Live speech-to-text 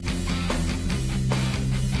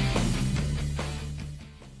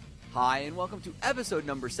Hi, and welcome to episode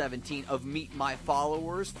number 17 of Meet My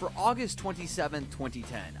Followers for August 27,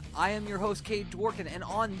 2010. I am your host, Cade Dworkin, and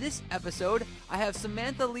on this episode, I have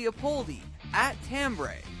Samantha Leopoldi at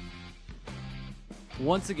Tambre.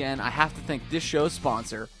 Once again, I have to thank this show's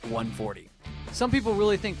sponsor, 140. Some people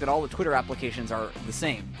really think that all the Twitter applications are the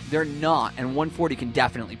same. They're not, and 140 can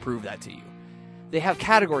definitely prove that to you. They have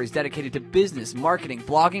categories dedicated to business, marketing,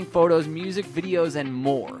 blogging, photos, music, videos, and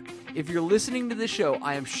more. If you're listening to this show,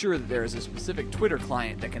 I am sure that there is a specific Twitter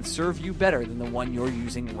client that can serve you better than the one you're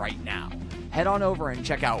using right now. Head on over and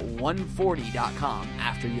check out 140.com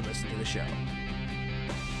after you listen to the show.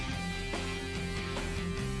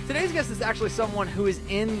 Today's guest is actually someone who is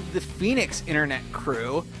in the Phoenix internet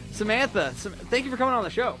crew. Samantha, thank you for coming on the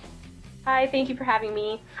show. Hi, thank you for having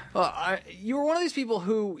me. You were one of these people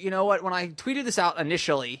who, you know what, when I tweeted this out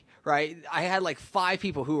initially, right, I had like 5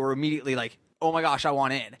 people who were immediately like, oh my gosh, I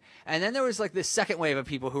want in. And then there was like this second wave of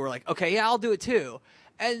people who were like, okay, yeah, I'll do it too.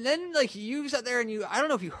 And then like you sat there and I don't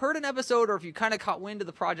know if you heard an episode or if you kind of caught wind of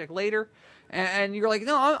the project later, and you're like,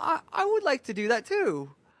 no, I would like to do that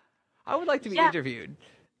too. I would like to be interviewed.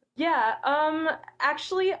 Yeah,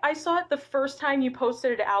 actually, I saw it the first time you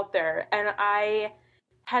posted it out there, and I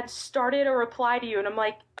had started a reply to you, and I'm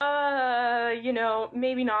like,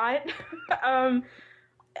 maybe not.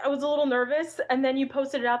 I was a little nervous, and then you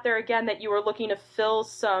posted it out there again that you were looking to fill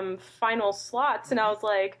some final slots, and I was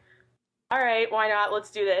like, all right, why not?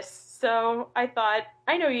 Let's do this. So I thought,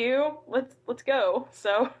 I know you. Let's go.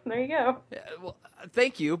 So there you go. Yeah, well,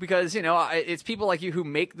 thank you, because, it's people like you who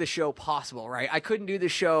make the show possible, right? I couldn't do the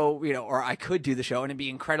show, or I could do the show, and it'd be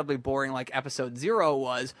incredibly boring like episode 0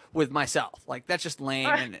 was with myself. Like, that's just lame.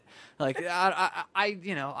 And like, I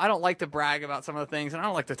don't like to brag about some of the things, and I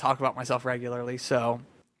don't like to talk about myself regularly, so...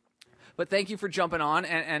 But thank you for jumping on,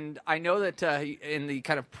 and I know that in the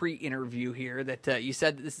kind of pre-interview here that you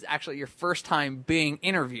said that this is actually your first time being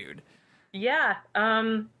interviewed. Yeah,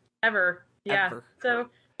 ever. Yeah. Ever. So,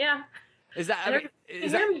 yeah. Is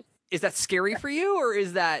that scary for you, or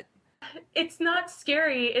is that? It's not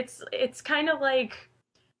scary. It's kind of like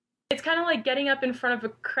getting up in front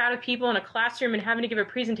of a crowd of people in a classroom and having to give a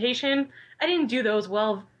presentation. I didn't do those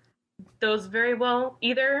very well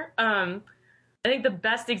either. I think the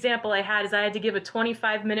best example I had is I had to give a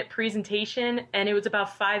 25-minute presentation, and it was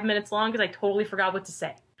about 5 minutes long because I totally forgot what to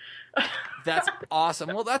say. That's awesome.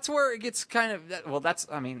 Well, that's where it gets kind of,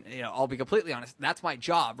 I'll be completely honest. That's my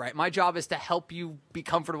job, right? My job is to help you be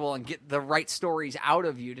comfortable and get the right stories out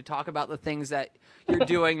of you to talk about the things that you're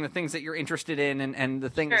doing, the things that you're interested in, and the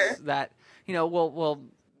things that, will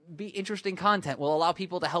be interesting content, will allow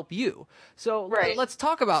people to help you. So let's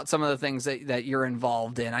talk about some of the things that you're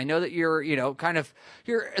involved in. I know that you're,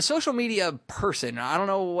 you're a social media person. I don't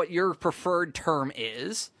know what your preferred term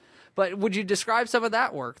is, but would you describe some of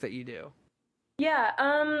that work that you do? Yeah,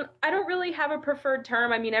 I don't really have a preferred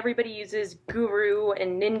term. I mean, everybody uses guru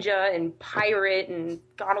and ninja and pirate and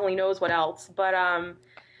God only knows what else. But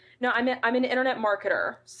no, I'm an internet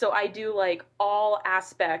marketer, so I do like all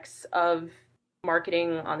aspects of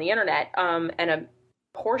marketing on the internet, and a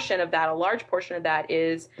large portion of that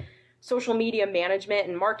is social media management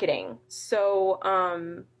and marketing. So,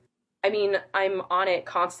 I'm on it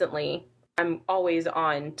constantly. I'm always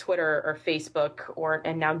on Twitter or Facebook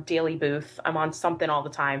and now Daily Booth. I'm on something all the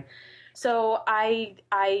time. So I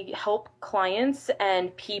help clients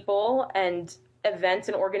and people and events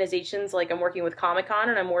and organizations. Like I'm working with Comic-Con,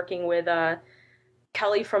 and I'm working with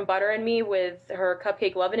Kelly from Butter and Me with her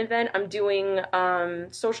Cupcake Lovin' event. I'm doing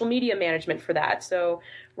social media management for that. So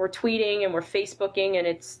we're tweeting and we're Facebooking, and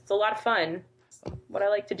it's a lot of fun. It's what I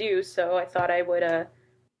like to do. So I thought I would.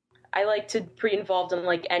 I like to be involved in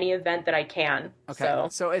like any event that I can. Okay.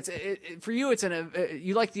 So for you,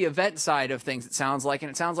 you like the event side of things. It sounds like, and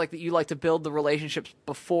it sounds like that you like to build the relationships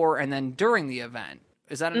before and then during the event.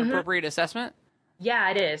 Is that an appropriate assessment?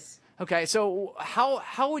 Yeah, it is. Okay, so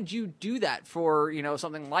how would you do that for,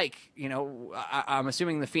 something like, I'm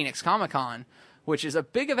assuming the Phoenix Comic-Con, which is a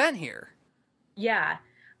big event here? Yeah.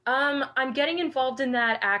 I'm getting involved in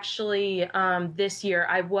that actually this year.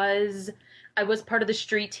 I was part of the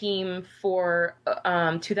street team for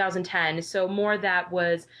 2010, so more that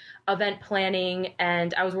was event planning,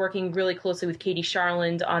 and I was working really closely with Katie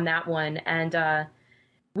Charland on that one, and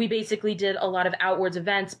we basically did a lot of outwards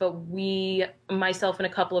events, but myself and a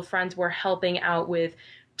couple of friends were helping out with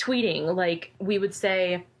tweeting. Like we would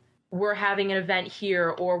say, we're having an event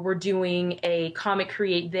here, or we're doing a comic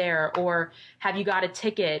create there, or have you got a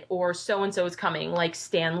ticket, or so-and-so is coming, like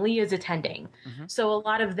Stan Lee is attending. Mm-hmm. So a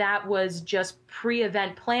lot of that was just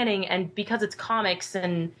pre-event planning, and because it's comics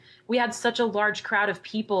and we had such a large crowd of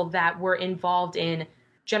people that were involved in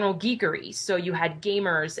general geekery. So you had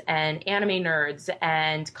gamers and anime nerds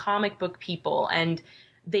and comic book people, and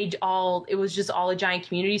it was just all a giant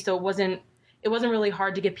community. So it wasn't really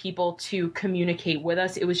hard to get people to communicate with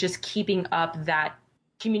us. It was just keeping up that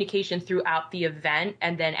communication throughout the event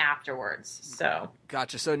and then afterwards. So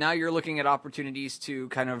gotcha. So now you're looking at opportunities to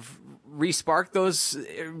kind of re-spark those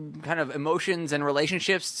kind of emotions and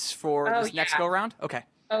relationships for this next go round. Okay.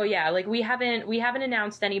 Oh yeah, like we haven't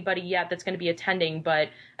announced anybody yet that's going to be attending, but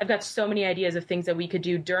I've got so many ideas of things that we could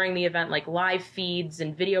do during the event, like live feeds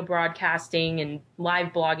and video broadcasting and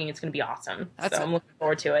live blogging. It's going to be awesome. I'm looking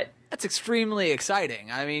forward to it. That's extremely exciting.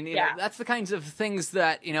 I mean, you know, that's the kinds of things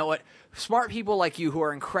that, you know what, smart people like you who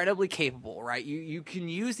are incredibly capable, right? You can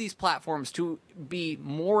use these platforms to be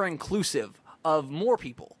more inclusive of more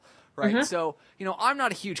people. Right. Mm-hmm. So, you know, I'm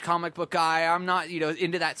not a huge comic book guy. I'm not, you know,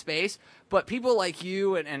 into that space. But people like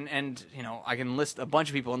you and you know, I can list a bunch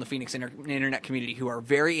of people in the Phoenix internet community who are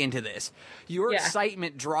very into this. Your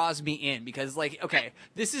excitement draws me in because, like, okay,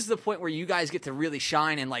 this is the point where you guys get to really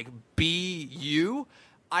shine and, like, be you.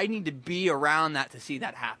 I need to be around that to see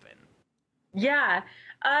that happen. Yeah.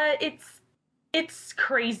 It's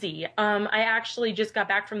crazy. I actually just got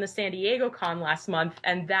back from the San Diego Con last month,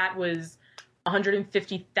 and that was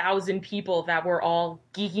 150,000 people that were all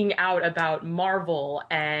geeking out about Marvel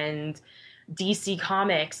and DC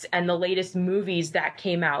Comics and the latest movies that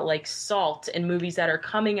came out, like Salt, and movies that are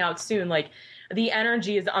coming out soon. Like, the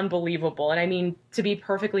energy is unbelievable. And I mean, to be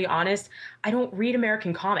perfectly honest, I don't read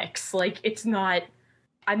American comics. Like, it's not,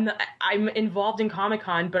 I'm involved in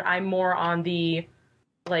Comic-Con, but I'm more on the,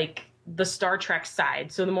 like, the Star Trek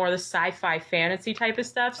side. So the more the sci-fi fantasy type of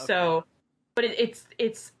stuff. Okay. So, but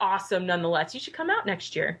it's awesome nonetheless. You should come out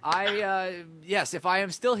next year. Yes, if I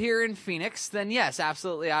am still here in Phoenix, then yes,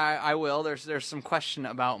 absolutely, I will. There's some question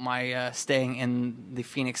about my staying in the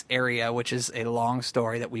Phoenix area, which is a long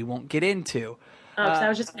story that we won't get into. Oh, because I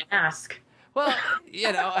was just going to ask. Well,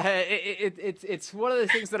 you know, it's one of the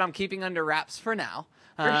things that I'm keeping under wraps for now.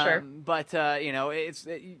 For sure. But you know,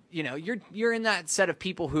 you know, you're in that set of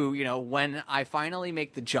people who, you know, when I finally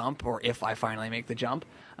make the jump, or if I finally make the jump,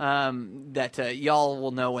 that y'all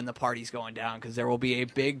will know when the party's going down, because there will be a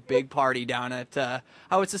big party down at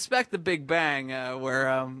I would suspect the Big Bang,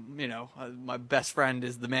 where you know, my best friend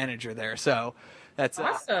is the manager there. So that's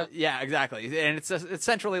awesome. Yeah, exactly. And it's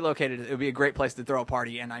centrally located. It would be a great place to throw a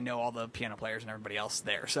party, and I know all the piano players and everybody else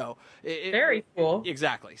there. So very cool.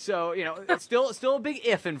 Exactly. So, you know, it's still a big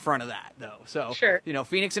if in front of that, though. So, sure. You know,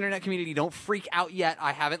 Phoenix internet community, don't freak out yet.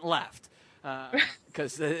 I haven't left.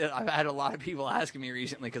 Because I've had a lot of people asking me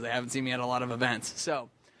recently because they haven't seen me at a lot of events. So,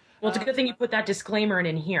 well, it's a good thing you put that disclaimer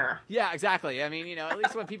in here. Yeah, exactly. I mean, you know, at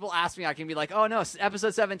least when people ask me, I can be like, "Oh no,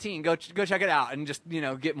 episode 17. Go check it out," and just, you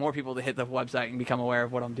know, get more people to hit the website and become aware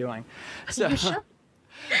of what I'm doing. So you should.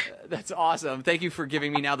 That's awesome. Thank you for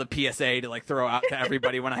giving me now the PSA to, like, throw out to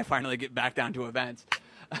everybody when I finally get back down to events.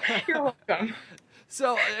 You're welcome.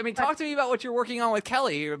 So, I mean, talk to me about what you're working on with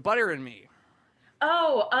Kelly, Butter and Me.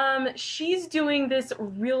 Oh, she's doing this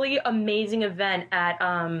really amazing event at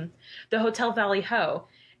the Hotel Valley Ho,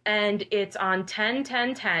 and it's on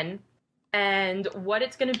 10/10/10. And what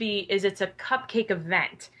it's going to be is it's a cupcake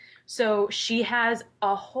event. So she has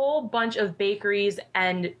a whole bunch of bakeries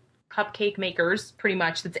and cupcake makers, pretty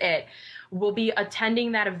much, that's it, will be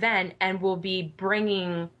attending that event and will be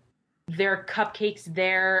bringing their cupcakes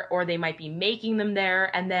there, or they might be making them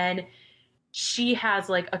there. And then she has,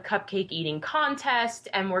 like, a cupcake eating contest,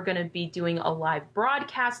 and we're going to be doing a live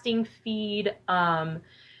broadcasting feed.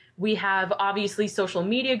 We have, obviously, social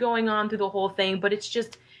media going on through the whole thing, but it's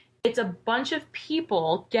a bunch of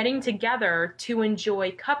people getting together to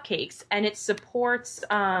enjoy cupcakes, and it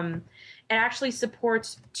actually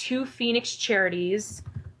supports 2 Phoenix charities.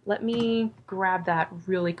 Let me grab that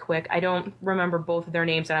really quick. I don't remember both of their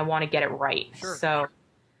names, and I want to get it right. Sure. So,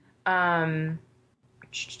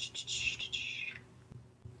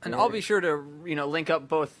 and I'll be sure to, you know, link up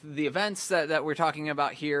both the events that we're talking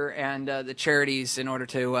about here and the charities in order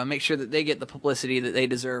to make sure that they get the publicity that they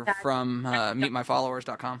deserve from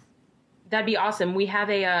meetmyfollowers.com. That'd be awesome. We have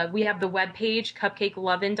we have the webpage,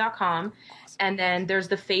 cupcakelovin.com, awesome. And then there's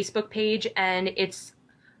the Facebook page, and it's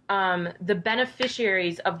the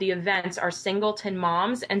beneficiaries of the events are Singleton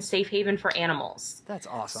Moms and Safe Haven for Animals. That's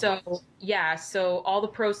awesome. So, yeah, so all the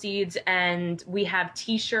proceeds, and we have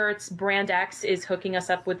T-shirts. Brand X is hooking us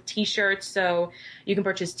up with T-shirts, so you can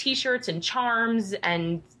purchase T-shirts and charms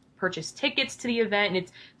and purchase tickets to the event, and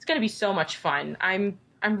it's going to be so much fun. I'm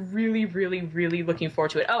really, really, really looking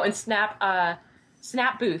forward to it. Oh, and Snap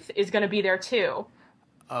Booth is going to be there too.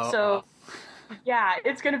 Oh. So Yeah,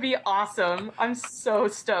 it's gonna be awesome. I'm so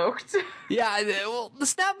stoked. Yeah, well, the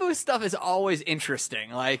Snap Booth stuff is always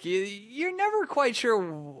interesting. Like, you're never quite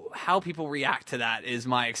sure how people react to that, is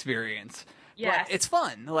my experience. Yes. But it's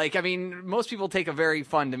fun. Like, I mean, most people take a very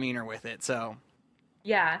fun demeanor with it, so.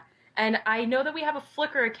 Yeah. And I know that we have a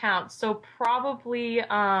Flickr account, so probably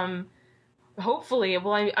hopefully,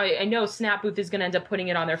 well, I know Snap Booth is going to end up putting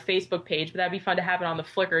it on their Facebook page, but that'd be fun to have it on the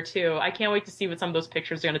Flickr too. I can't wait to see what some of those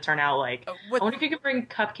pictures are going to turn out like. I wonder if you could bring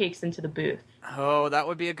cupcakes into the booth. Oh, that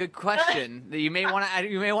would be a good question. You may want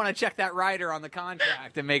to check that rider on the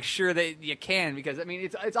contract and make sure that you can, because I mean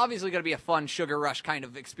it's obviously going to be a fun sugar rush kind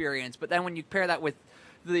of experience. But then when you pair that with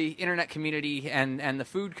the internet community and the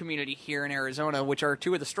food community here in Arizona, which are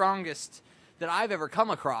two of the strongest that I've ever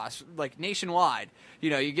come across, like nationwide.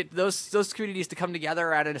 You know, you get those communities to come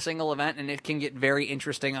together at a single event, and it can get very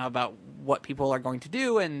interesting about what people are going to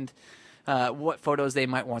do and what photos they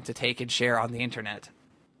might want to take and share on the internet.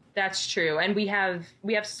 That's true, and we have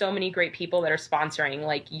so many great people that are sponsoring,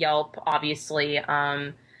 like Yelp, obviously,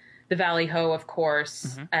 the Valley Ho, of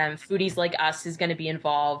course. Foodies Like Us is going to be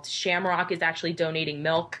involved. Shamrock is actually donating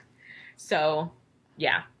milk, so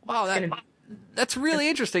yeah. Wow, that's really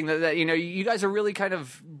interesting that you know, you guys are really kind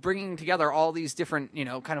of bringing together all these different, you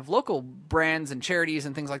know, kind of local brands and charities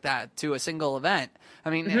and things like that to a single event. I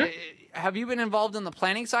mean, have you been involved in the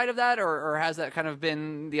planning side of that, or has that kind of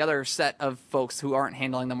been the other set of folks who aren't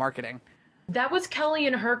handling the marketing? That was Kelly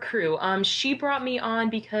and her crew. She brought me on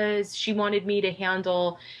because she wanted me to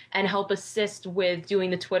handle and help assist with doing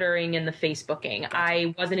the Twittering and the Facebooking. Gotcha.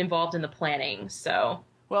 I wasn't involved in the planning, so...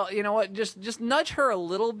 Well, you know what? Just nudge her a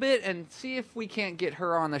little bit and see if we can't get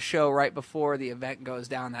her on the show right before the event goes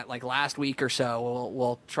down. That like last week or so,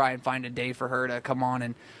 we'll try and find a day for her to come on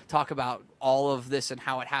and talk about all of this and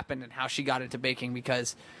how it happened and how she got into baking,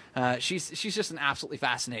 because she's just an absolutely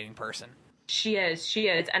fascinating person. She is,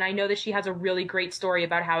 and I know that she has a really great story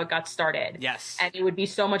about how it got started. Yes, and it would be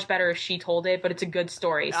so much better if she told it, but it's a good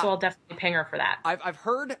story, so I'll definitely ping her for that. I've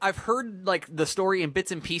heard like the story in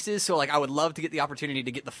bits and pieces, so like I would love to get the opportunity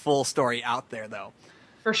to get the full story out there, though.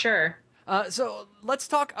 For sure. So let's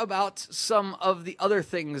talk about some of the other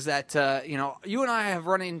things that you know, you and I have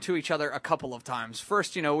run into each other a couple of times.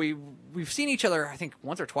 First, you know, we've seen each other I think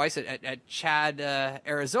once or twice at Chad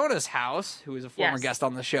Arizona's house, who is a former guest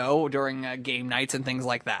on the show during game nights and things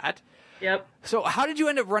like that. Yep. So how did you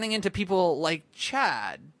end up running into people like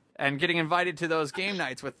Chad and getting invited to those game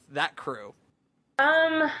nights with that crew?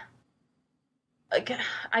 Like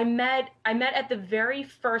I met at the very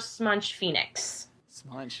first Smunch Phoenix.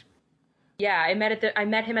 Smunch. Yeah, I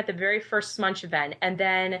met him at the very first Smunch event, and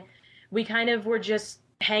then we kind of were just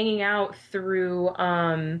hanging out through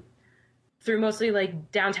mostly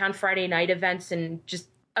like downtown Friday night events and just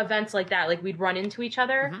events like that. Like we'd run into each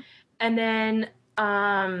other, and then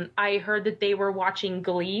I heard that they were watching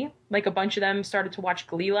Glee. Like a bunch of them started to watch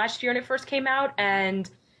Glee last year when it first came out, and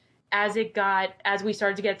as we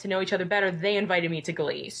started to get to know each other better, they invited me to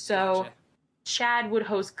Glee. So. Gotcha. Chad would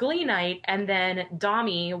host Glee night, and then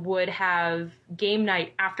Dami would have game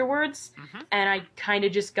night afterwards, and I kind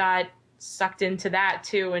of just got sucked into that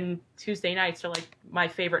too, and Tuesday nights are like my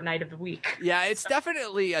favorite night of the week. Yeah, it's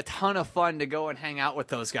definitely a ton of fun to go and hang out with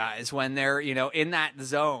those guys when they're, you know, in that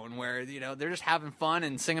zone where, you know, they're just having fun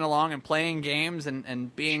and singing along and playing games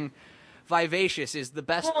and being vivacious is the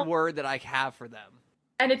best word that I have for them.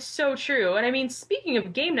 And it's so true. And I mean, speaking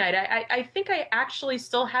of game night, I think I actually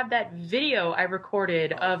still have that video I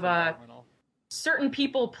recorded of certain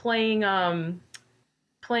people playing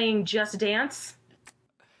Just Dance.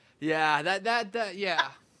 Yeah, that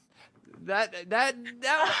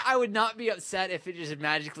I would not be upset if it just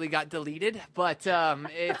magically got deleted, but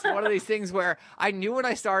it's one of these things where I knew when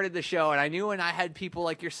I started the show, and I knew when I had people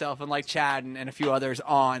like yourself and like Chad and a few others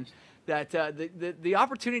on, that the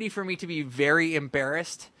opportunity for me to be very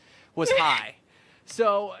embarrassed was high.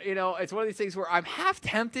 So, you know, it's one of these things where I'm half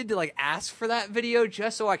tempted to like ask for that video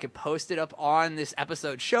just so I could post it up on this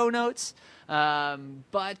episode show notes.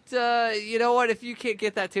 But you know what? If you can't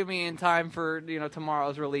get that to me in time for, you know,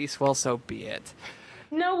 tomorrow's release, well, so be it.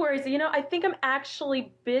 No worries. You know, I think I'm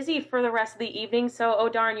actually busy for the rest of the evening, so oh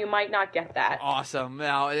darn, you might not get that. Awesome.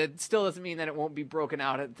 Now, it still doesn't mean that it won't be broken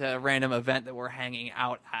out at the random event that we're hanging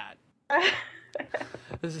out at.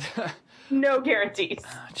 No guarantees.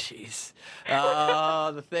 Oh, jeez.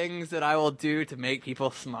 The things that I will do to make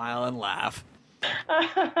people smile and laugh.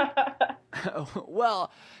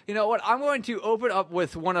 Well, you know what? I'm going to open up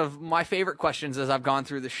with one of my favorite questions as I've gone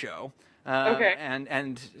through the show. Okay.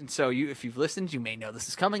 And so if you've listened, you may know this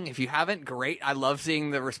is coming. If you haven't, great. I love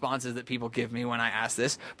seeing the responses that people give me when I ask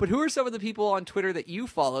this. But who are some of the people on Twitter that you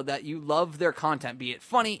follow that you love their content, be it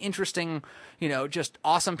funny, interesting, just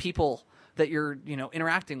awesome people that you're,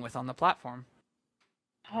 interacting with on the platform?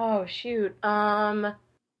 Oh shoot. God,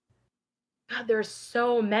 there's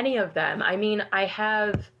so many of them. I mean, I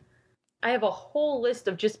have a whole list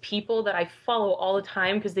of just people that I follow all the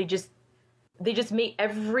time because they just make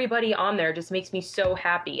everybody on there just makes me so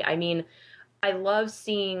happy. I mean, I love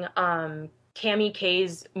seeing Cami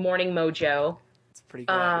K's Morning Mojo. It's pretty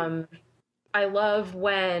good. I love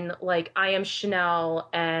when like I Am Chanel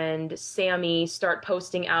and Sammy start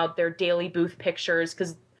posting out their daily booth pictures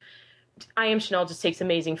because I Am Chanel just takes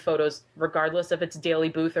amazing photos regardless if it's daily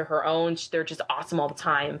booth or her own. They're just awesome all the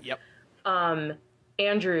time. Yep.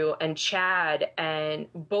 Andrew and Chad and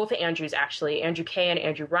both Andrews actually, Andrew K and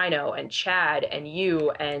Andrew Rhino and Chad and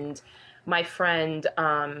you and my friend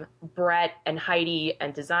Brett and Heidi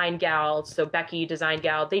and Design Gal, so Becky Design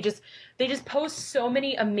Gal, they just post so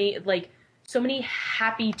many so many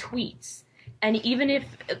happy tweets. And even if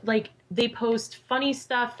like they post funny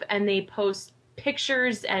stuff and they post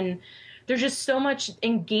pictures and there's just so much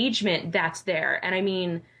engagement that's there. And I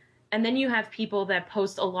mean, and then you have people that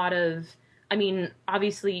post a lot of, I mean,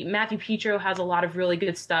 obviously Matthew Petro has a lot of really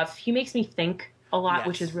good stuff. He makes me think a lot, Yes.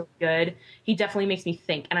 which is really good. He definitely makes me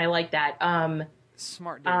think, and I like that.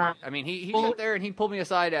 Smart dude. I mean, he sat there and he pulled me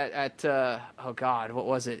aside at oh God, what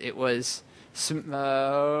was it? It was some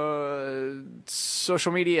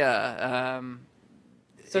social media.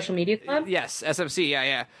 Social Media Club? Yes, SMC.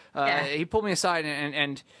 Yeah. Yeah. He pulled me aside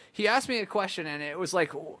and he asked me a question, and it was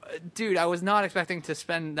like, dude, I was not expecting to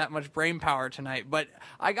spend that much brain power tonight, but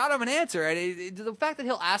I got him an answer. And the fact that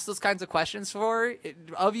he'll ask those kinds of questions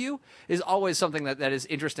of you is always something that is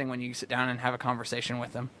interesting when you sit down and have a conversation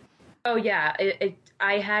with him. Oh yeah,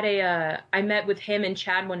 I met with him and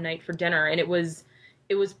Chad one night for dinner, and it was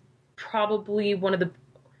probably one of the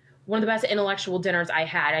best intellectual dinners I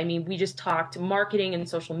had. I mean, we just talked marketing and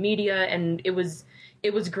social media, and it was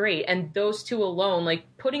great. And those two alone, like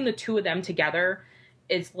putting the two of them together,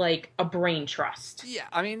 is like a brain trust. Yeah,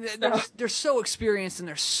 I mean, they're so experienced and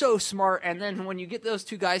they're so smart. And then when you get those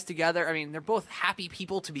two guys together, I mean, they're both happy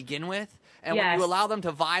people to begin with. And when Yes. you allow them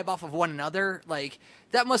to vibe off of one another, like,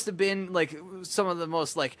 that must have been, like, some of the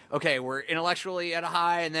most, like, okay, we're intellectually at a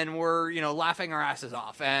high, and then we're, laughing our asses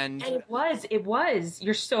off. And And it was.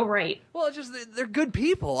 You're so right. well, it's just they're good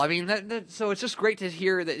people. I mean, so it's just great to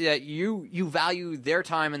hear that you value their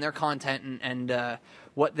time and their content and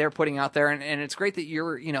what they're putting out there. And it's great that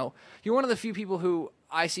you're one of the few people who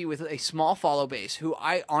I see with a small follow base who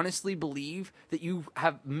I honestly believe that you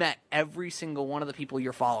have met every single one of the people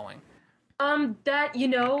you're following.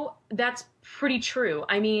 That's pretty true.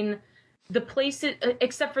 I mean, the places,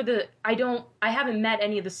 except for I haven't met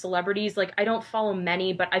any of the celebrities. Like, I don't follow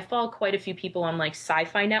many, but I follow quite a few people on like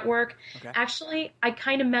Sci-Fi Network. Okay. Actually, I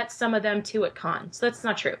kind of met some of them too at con, so that's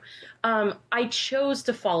not true. I chose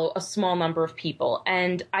to follow a small number of people,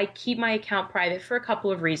 and I keep my account private for a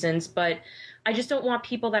couple of reasons, but I just don't want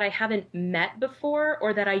people that I haven't met before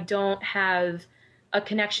or that I don't have a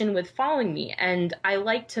connection with following me. And I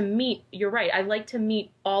like to meet, you're right, I like to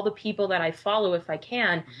meet all the people that I follow if I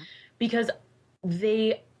can, because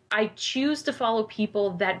I choose to follow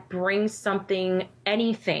people that bring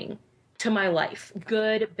anything to my life,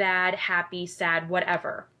 good, bad, happy, sad,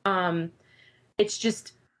 whatever. It's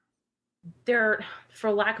just,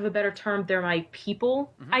 for lack of a better term, they're my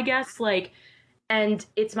people, I guess, and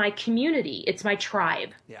it's my community, it's my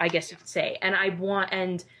tribe, Yeah. I guess you could say.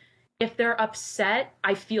 And if they're upset,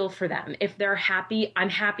 I feel for them. If they're happy, I'm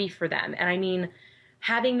happy for them. And I mean,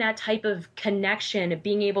 having that type of connection,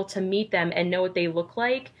 being able to meet them and know what they look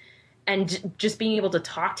like, and just being able to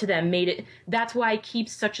talk to them that's why I keep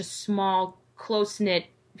such a small, close-knit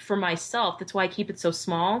for myself. That's why I keep it so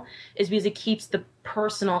small, is because it keeps the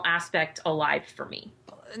personal aspect alive for me.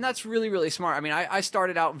 And that's really, really smart. I mean, I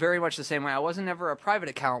started out very much the same way. I wasn't ever a private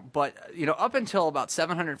account, but, up until about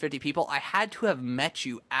 750 people, I had to have met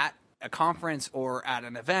you at a conference or at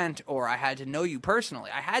an event, or I had to know you personally.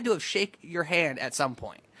 I had to have shake your hand at some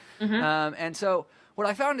point. And so what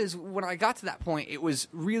I found is when I got to that point, it was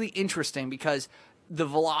really interesting because the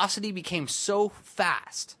velocity became so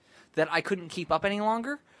fast that I couldn't keep up any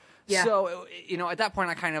longer. Yeah. So, at that point,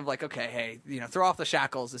 I kind of like, okay, hey, throw off the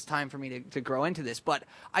shackles. It's time for me to grow into this. But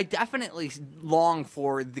I definitely long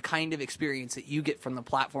for the kind of experience that you get from the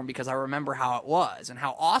platform because I remember how it was and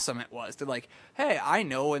how awesome it was to like, hey, I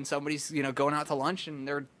know when somebody's, going out to lunch and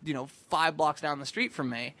they're, 5 blocks down the street from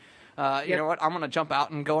me. You know what? I'm going to jump out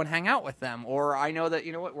and go and hang out with them. Or I know that,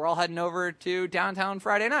 you know what, we're all heading over to downtown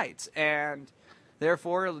Friday nights. And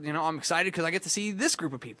therefore, you know, I'm excited because I get to see this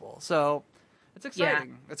group of people. So it's exciting.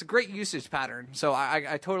 Yeah. It's a great usage pattern. So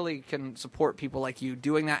I totally can support people like you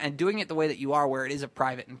doing that and doing it the way that you are, where it is a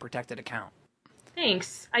private and protected account.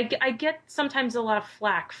 Thanks. I get sometimes a lot of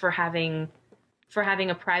flack for having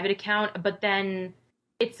a private account, but then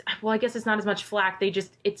I guess it's not as much flack.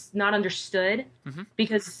 It's not understood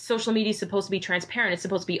because social media is supposed to be transparent. It's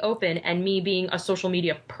supposed to be open. And me being a social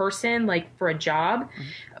media person, like for a job,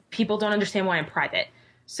 people don't understand why I'm private.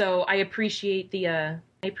 So I appreciate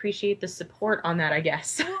the support on that, I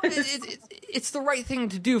guess. It's the right thing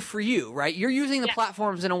to do for you, right? You're using the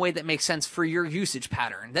platforms in a way that makes sense for your usage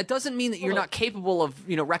pattern. That doesn't mean that you're not capable of,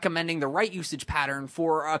 you know, recommending the right usage pattern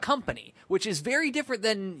for a company, which is very different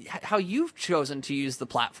than how you've chosen to use the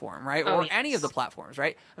platform, right? Or any of the platforms,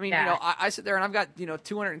 right? I mean, you know, I sit there and I've got, you know,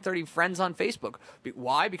 230 friends on Facebook.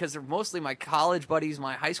 Why? Because they're mostly my college buddies,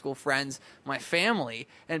 my high school friends, my family,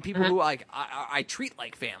 and people who I treat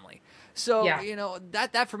like family. So, you know,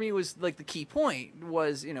 that for me was like the key point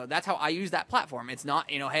was, you know, that's how I use that platform. It's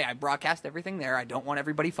not, you know, hey, I broadcast everything there. I don't want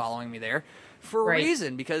everybody following me there for a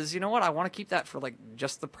reason, because you know what? I want to keep that for like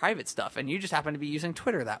just the private stuff. And you just happen to be using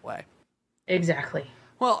Twitter that way. Exactly.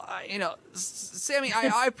 Well, you know, Sammy,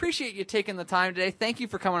 I appreciate you taking the time today. Thank you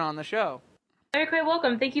for coming on the show. You're quite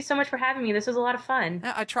welcome. Thank you so much for having me. This was a lot of fun.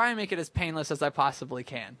 I try and make it as painless as I possibly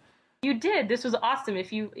can. You did. This was awesome.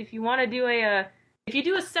 If you want to do if you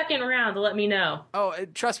do a second round, let me know. Oh,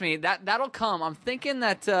 trust me, that'll come. I'm thinking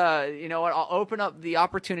that, you know what, I'll open up the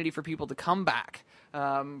opportunity for people to come back,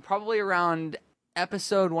 probably around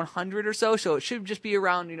episode 100 or so. So it should just be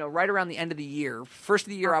around, you know, right around the end of the year. First of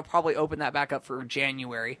the year, I'll probably open that back up for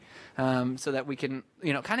January, so that we can,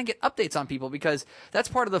 you know, kind of get updates on people, because that's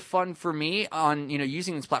part of the fun for me on, you know,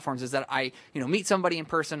 using these platforms is that I, you know, meet somebody in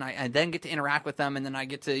person, I then get to interact with them, and then I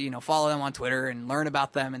get to, you know, follow them on Twitter and learn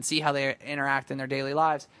about them and see how they interact in their daily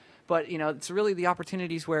lives. But, you know, it's really the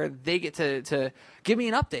opportunities where they get to give me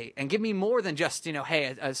an update and give me more than just, you know,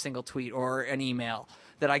 hey, a single tweet or an email,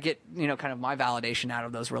 that I get, you know, kind of my validation out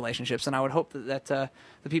of those relationships. And I would hope that the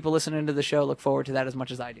people listening to the show look forward to that as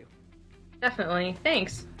much as I do. Definitely.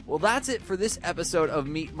 Thanks. Well, that's it for this episode of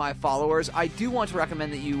Meet My Followers. I do want to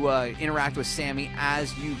recommend that you interact with Sammy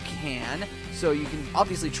as you can. So you can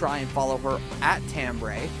obviously try and follow her at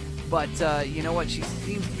Tambray. But you know what? She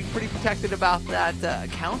seems to be pretty protected about that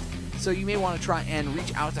account. So you may want to try and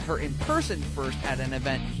reach out to her in person first at an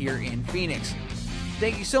event here in Phoenix.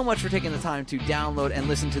 Thank you so much for taking the time to download and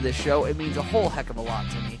listen to this show. It means a whole heck of a lot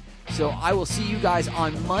to me. So I will see you guys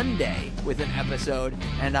on Monday with an episode,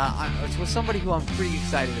 and it's with somebody who I'm pretty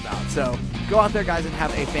excited about. So go out there, guys, and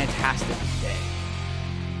have a fantastic day.